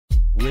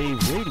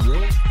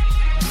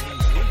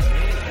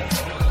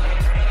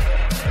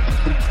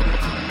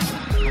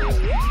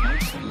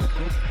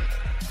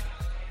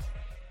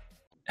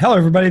Hello,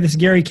 everybody. This is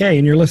Gary Kay,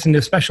 and you're listening to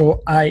a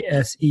special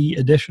ISE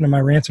edition of my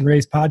Rants and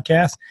rAVes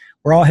podcast.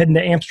 We're all heading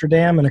to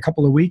Amsterdam in a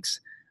couple of weeks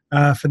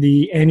for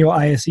the annual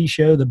ISE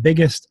Show, the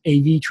biggest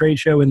AV trade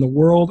show in the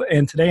world.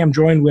 And today I'm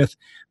joined with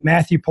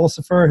Matthew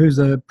Pulsipher, who's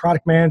a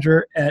product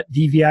manager at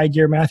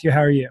DVIGear. Matthew,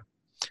 how are you?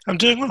 I'm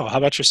doing well. How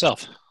about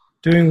yourself?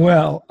 Doing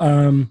well.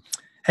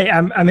 Hey,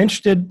 I'm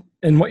interested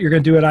in what you're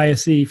going to do at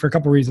ISE for a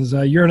couple of reasons.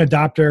 You're an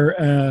adopter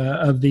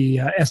of the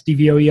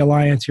SDVoE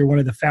Alliance. You're one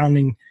of the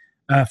founding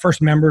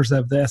first members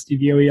of the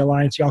SDVoE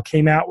Alliance. Y'all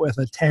came out with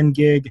a 10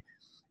 gig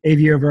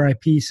AV over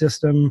IP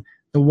system,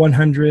 the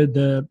 100,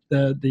 the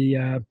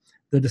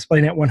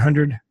DisplayNet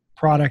 100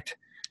 product.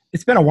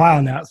 It's been a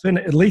while now. It's been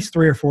at least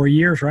 3 or 4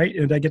 years, right?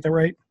 Did I get that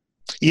right?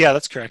 Yeah,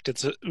 that's correct.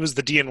 It was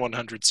the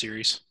DN100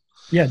 series.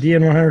 Yeah,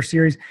 DN100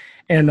 series,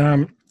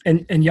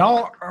 and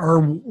y'all are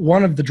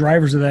one of the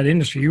drivers of that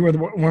industry. You were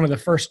one of the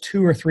first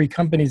 2 or 3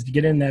 companies to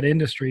get in that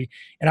industry,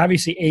 and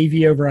obviously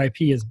AV over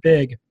IP is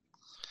big,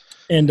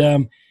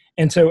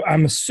 and so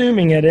I'm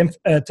assuming at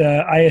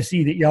ISE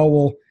that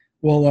y'all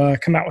will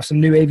come out with some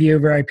new AV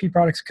over IP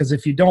products, because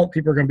if you don't,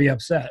 people are going to be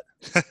upset.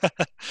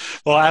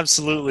 Well,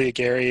 absolutely,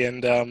 Gary.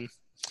 And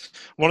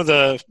one of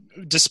the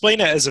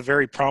DisplayNet is a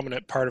very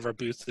prominent part of our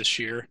booth this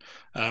year.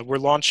 We're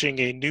launching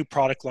a new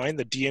product line,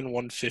 the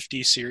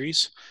DN150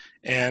 series.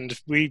 And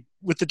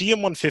with the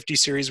DN150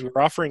 series,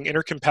 we're offering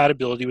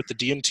intercompatibility with the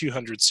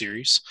DN200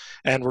 series,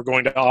 and we're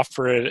going to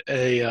offer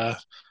a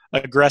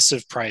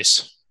aggressive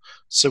price.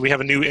 So we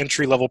have a new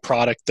entry-level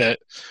product that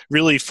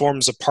really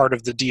forms a part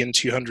of the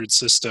DN200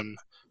 system,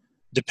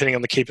 depending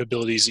on the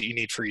capabilities that you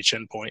need for each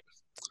endpoint.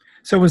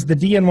 So was the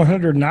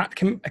DN100 not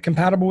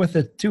compatible with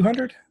the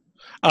 200?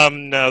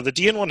 No, the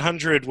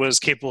DN100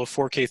 was capable of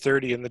 4K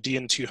 30, and the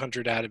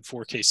DN200 added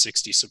 4K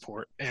 60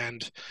 support.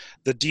 And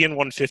the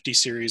DN150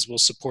 series will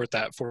support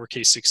that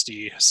 4K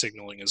 60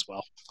 signaling as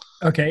well.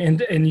 Okay,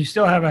 and you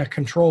still have a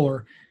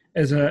controller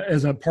as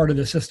a part of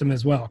the system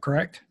as well,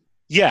 correct?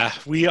 Yeah,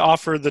 we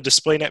offer the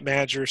DisplayNet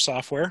Manager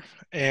software,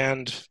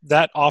 and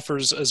that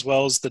offers as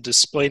well as the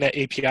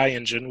DisplayNet API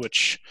engine,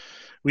 which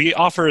we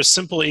offer a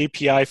simple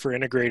API for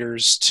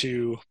integrators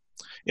to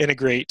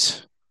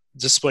integrate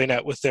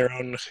DisplayNet with their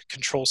own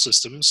control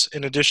systems,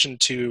 in addition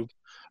to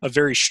a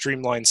very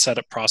streamlined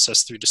setup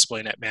process through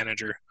DisplayNet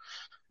Manager.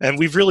 And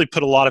we've really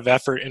put a lot of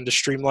effort into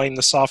streamlining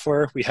the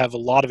software. We have a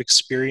lot of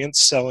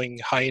experience selling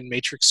high-end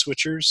matrix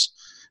switchers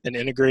and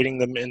integrating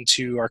them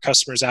into our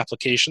customers'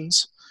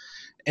 applications.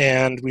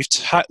 And we've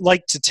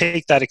like to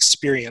take that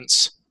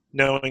experience,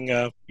 knowing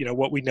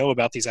what we know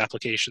about these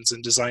applications,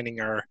 and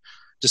designing our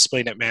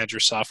DisplayNet Manager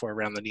software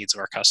around the needs of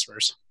our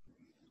customers.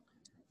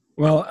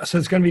 Well, so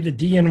it's going to be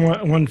the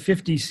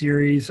DN150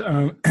 series.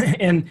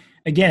 And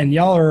again,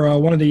 y'all are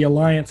one of the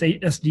Alliance,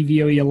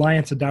 SDVoE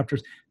Alliance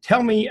adopters.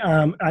 Tell me,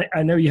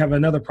 I know you have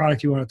another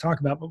product you want to talk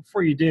about, but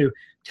before you do,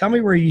 tell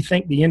me where you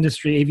think the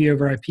industry AV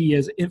over IP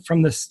is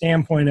from the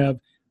standpoint of,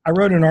 I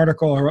wrote an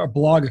article or a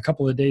blog a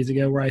couple of days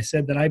ago where I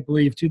said that I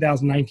believe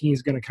 2019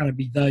 is going to kind of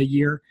be the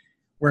year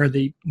where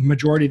the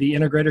majority of the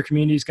integrator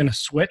community is going to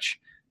switch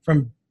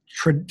from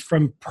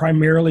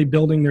primarily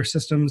building their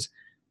systems,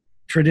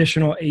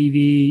 traditional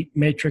AV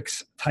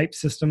matrix type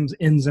systems,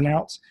 ins and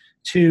outs,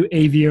 to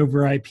AV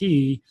over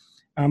IP.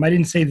 I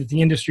didn't say that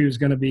the industry was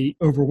going to be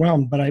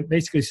overwhelmed, but I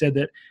basically said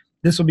that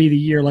this will be the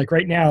year. Like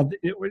right now,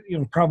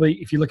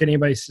 probably if you look at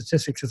anybody's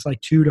statistics, it's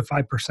like 2 to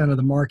 5% of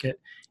the market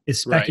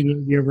is specking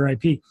AV over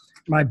IP.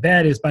 My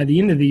bet is by the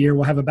end of the year,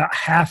 we'll have about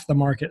half the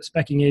market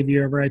specking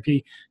AV over IP.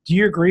 Do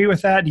you agree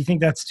with that? Do you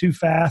think that's too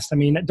fast? I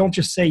mean, don't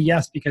just say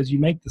yes because you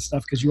make the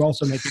stuff, because you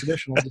also make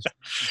traditional.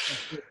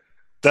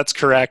 That's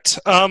correct.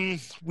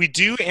 We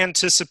do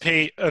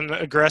anticipate an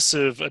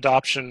aggressive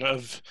adoption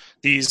of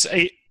these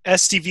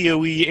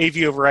SDVoE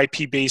AV over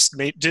IP based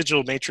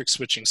digital matrix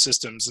switching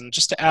systems. And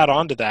just to add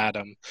on to that,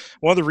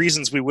 one of the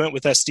reasons we went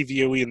with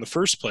SDVoE in the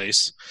first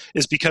place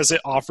is because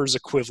it offers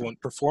equivalent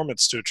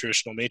performance to a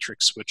traditional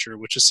matrix switcher,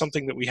 which is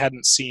something that we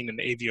hadn't seen in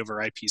AV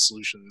over IP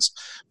solutions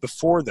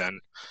before then.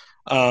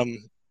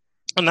 And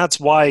that's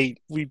why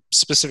we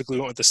specifically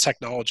went with this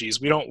technology,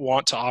 is we don't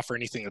want to offer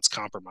anything that's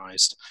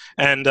compromised.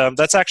 And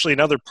that's actually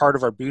another part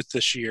of our booth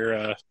this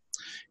year,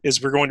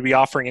 is we're going to be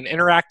offering an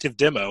interactive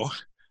demo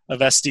of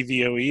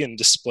SDVoE and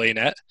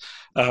DisplayNet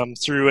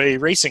through a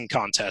racing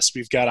contest.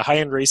 We've got a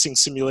high-end racing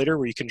simulator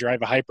where you can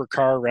drive a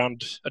hypercar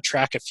around a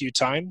track a few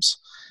times.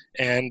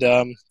 And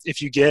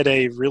if you get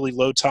a really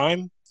low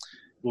time,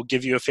 we'll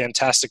give you a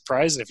fantastic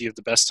prize. And if you have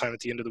the best time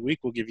at the end of the week,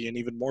 we'll give you an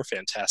even more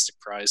fantastic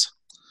prize.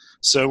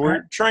 So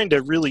we're trying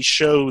to really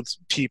show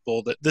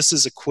people that this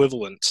is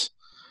equivalent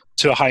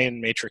to a high-end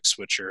matrix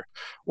switcher,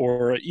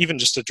 or even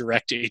just a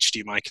direct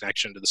HDMI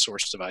connection to the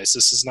source device.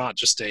 This is not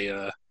just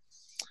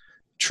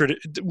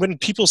when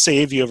people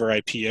say AV over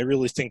IP, I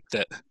really think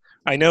that,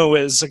 I know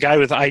as a guy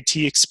with IT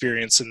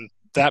experience and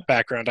that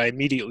background, I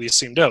immediately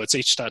assumed, it's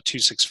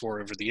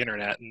H.264 over the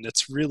internet, and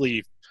it's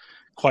really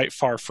quite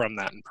far from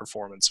that in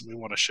performance, and we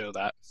want to show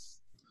that.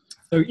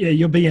 So yeah,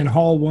 you'll be in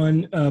Hall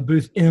 1,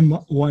 booth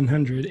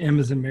M100. M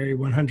as in Mary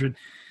 100.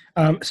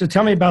 So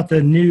tell me about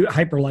the new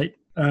HyperLight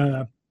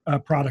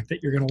product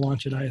that you're going to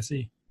launch at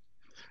ISE.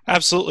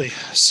 Absolutely.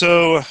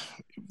 So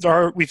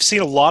we've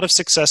seen a lot of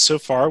success so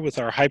far with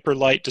our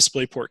HyperLight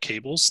DisplayPort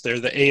cables. They're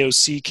the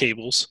AOC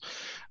cables.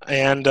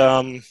 And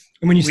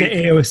when you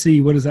say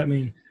AOC, what does that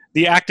mean?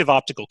 The active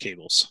optical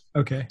cables.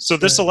 Okay. So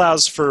this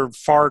allows for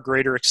far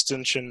greater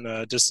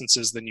extension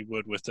distances than you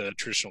would with a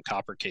traditional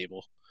copper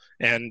cable.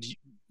 And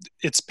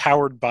it's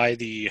powered by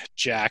the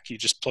jack. You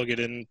just plug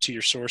it into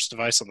your source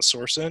device on the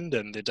source end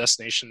and the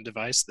destination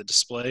device, the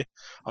display,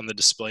 on the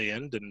display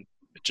end, and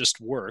it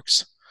just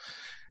works.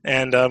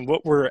 And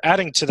what we're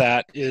adding to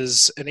that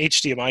is an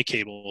HDMI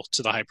cable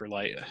to the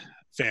HyperLight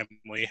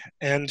family.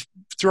 And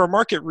through our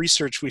market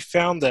research, we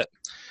found that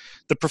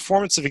the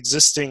performance of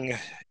existing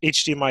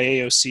HDMI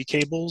AOC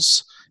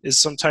cables is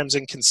sometimes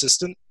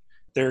inconsistent.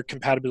 There are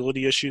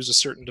compatibility issues with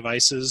certain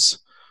devices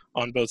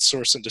on both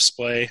source and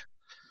display.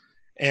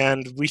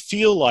 And we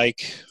feel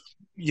like,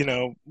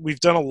 we've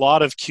done a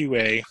lot of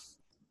QA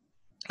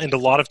and a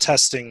lot of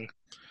testing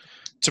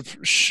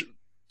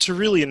to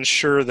really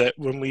ensure that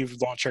when we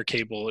launch our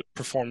cable, it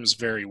performs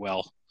very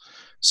well.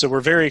 So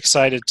we're very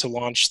excited to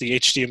launch the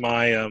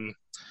HDMI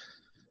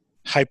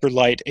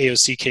HyperLight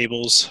AOC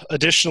cables.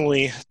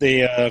 Additionally,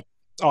 they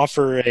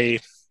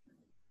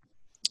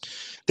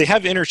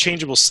have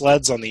interchangeable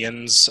sleds on the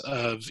ends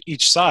of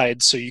each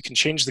side, so you can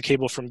change the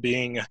cable from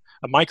being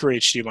a micro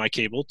HDMI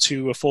cable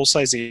to a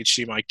full-size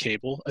HDMI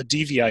cable, a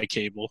DVI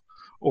cable,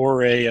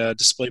 or a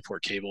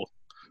DisplayPort cable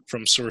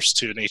from source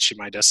to an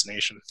HDMI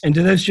destination. And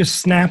do those just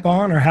snap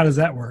on, or how does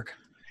that work?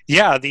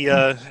 Yeah,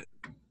 the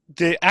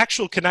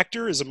actual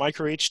connector is a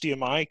micro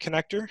HDMI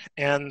connector,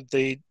 and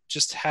they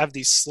just have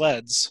these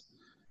sleds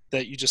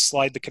that you just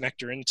slide the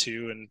connector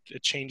into, and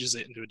it changes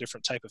it into a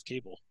different type of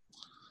cable.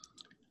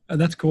 Oh,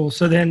 that's cool.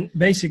 So then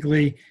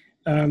basically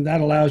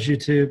that allows you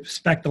to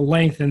spec the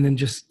length and then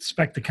just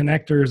spec the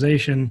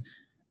connectorization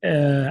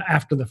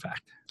after the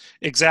fact.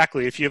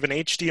 Exactly. If you have an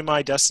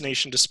HDMI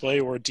destination display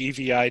or a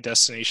DVI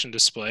destination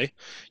display,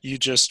 you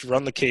just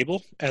run the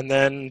cable. And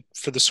then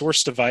for the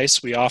source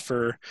device, we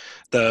offer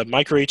the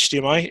micro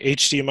HDMI,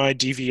 HDMI,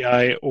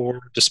 DVI, or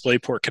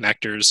DisplayPort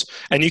connectors.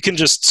 And you can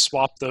just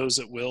swap those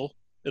at will.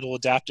 It'll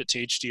adapt it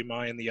to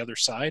HDMI on the other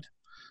side.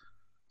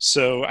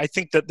 So I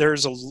think that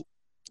there's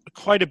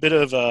quite a bit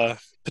of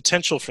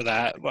potential for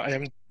that.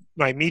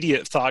 My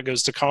immediate thought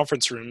goes to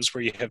conference rooms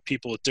where you have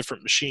people with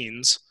different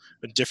machines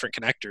with different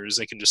connectors.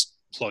 They can just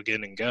plug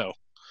in and go.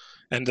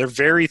 And they're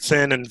very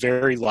thin and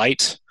very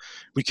light.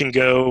 We can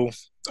go,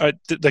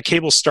 the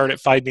cables start at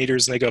 5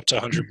 meters and they go up to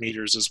 100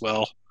 meters as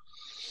well.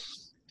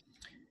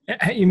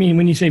 You mean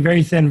when you say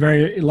very thin,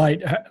 very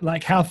light,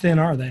 like how thin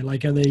are they?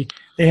 Like they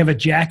have a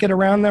jacket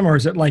around them, or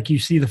is it like you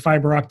see the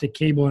fiber optic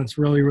cable and it's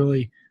really,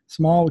 really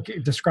small?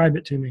 Describe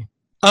it to me.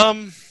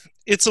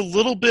 It's a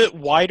little bit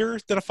wider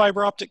than a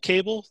fiber optic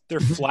cable. They're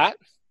flat.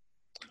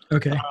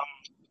 Okay.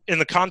 In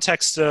the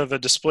context of a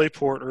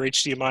DisplayPort or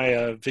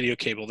HDMI video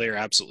cable, they are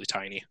absolutely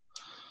tiny.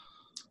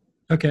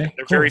 Okay.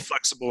 They're very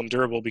flexible and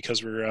durable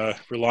because we're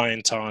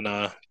reliant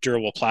on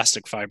durable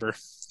plastic fiber.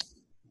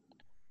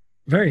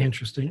 Very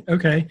interesting.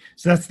 Okay.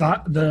 So that's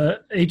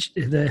the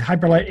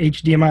HyperLight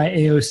HDMI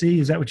AOC.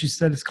 Is that what you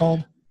said it's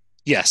called?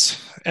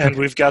 Yes. And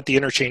we've got the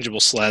interchangeable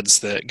sleds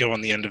that go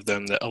on the end of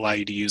them that allow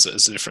you to use it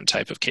as a different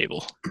type of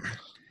cable.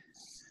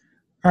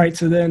 All right.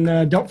 So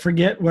then don't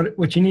forget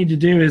what you need to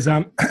do is,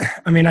 I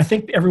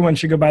think everyone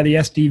should go by the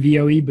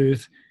SDVoE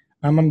booth.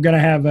 I'm going to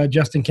have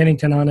Justin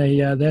Kennington on the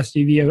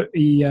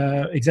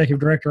SDVoE executive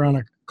director on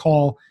a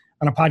call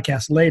on a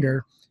podcast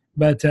later.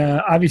 But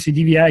obviously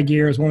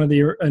DVIGear is one of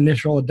the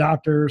initial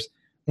adopters,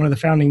 one of the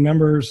founding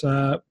members,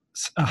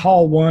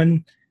 Hall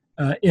 1,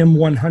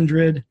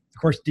 M100, of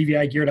course,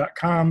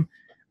 DVIGear.com.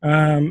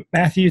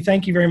 Matthew,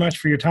 thank you very much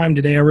for your time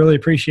today. I really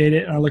appreciate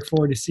it. And I look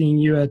forward to seeing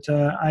you at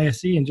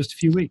ISE in just a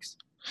few weeks.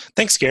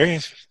 Thanks, Gary.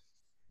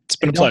 It's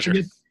been a pleasure.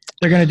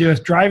 They're going to do a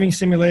driving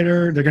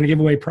simulator. They're going to give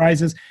away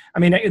prizes. I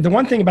mean, the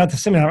one thing about the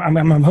simulator,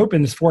 I'm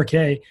hoping this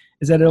 4K,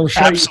 is that it'll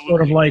show you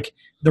sort of like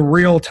the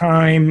real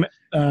time,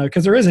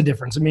 because there is a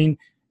difference. I mean,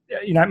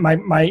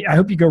 I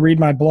hope you go read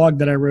my blog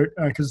that I wrote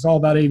because it's all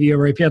about AV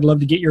over IP. I'd love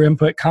to get your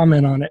input,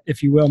 comment on it,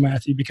 if you will,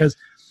 Matthew, because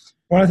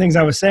one of the things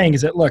I was saying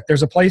is that, look,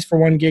 there's a place for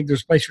 1 gig,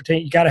 there's a place for 10.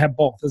 You got to have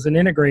both. As an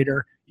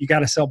integrator, you got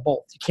to sell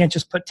both. You can't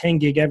just put 10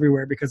 gig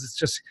everywhere because it's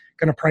just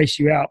going to price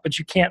you out. But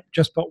you can't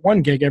just put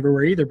 1 gig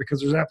everywhere either because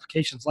there's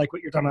applications like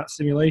what you're talking about,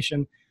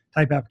 simulation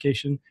type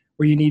application,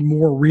 where you need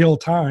more real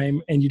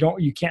time and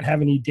you can't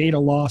have any data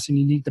loss and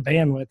you need the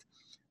bandwidth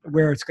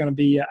where it's going to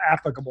be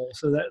applicable.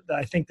 So that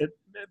I think that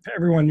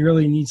everyone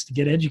really needs to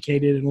get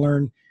educated and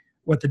learn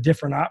what the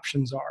different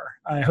options are.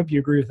 I hope you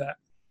agree with that.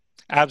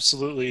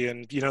 Absolutely.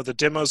 And, the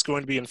demo is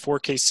going to be in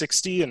 4K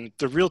 60. And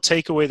the real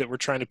takeaway that we're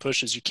trying to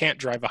push is you can't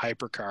drive a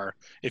hypercar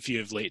if you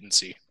have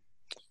latency.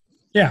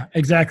 Yeah,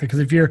 exactly.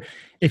 Because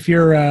if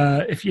you're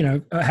a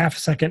half a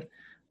second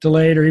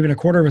delayed or even a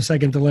quarter of a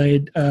second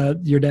delayed,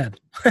 you're dead.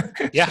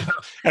 Yeah.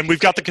 And we've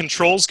got the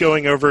controls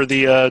going over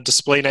the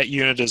DisplayNet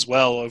unit as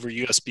well over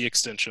USB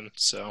extension.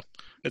 So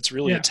it's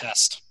really a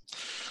test.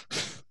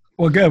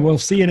 Well, good. We'll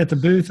see it at the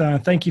booth.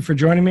 Thank you for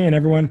joining me, and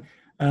everyone,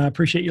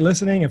 appreciate you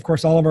listening. Of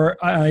course, all of our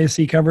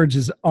ISE coverage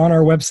is on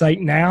our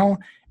website now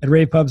at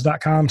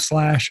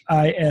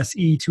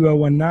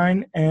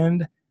ravepubs.com/ISE2019,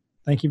 and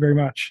thank you very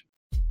much.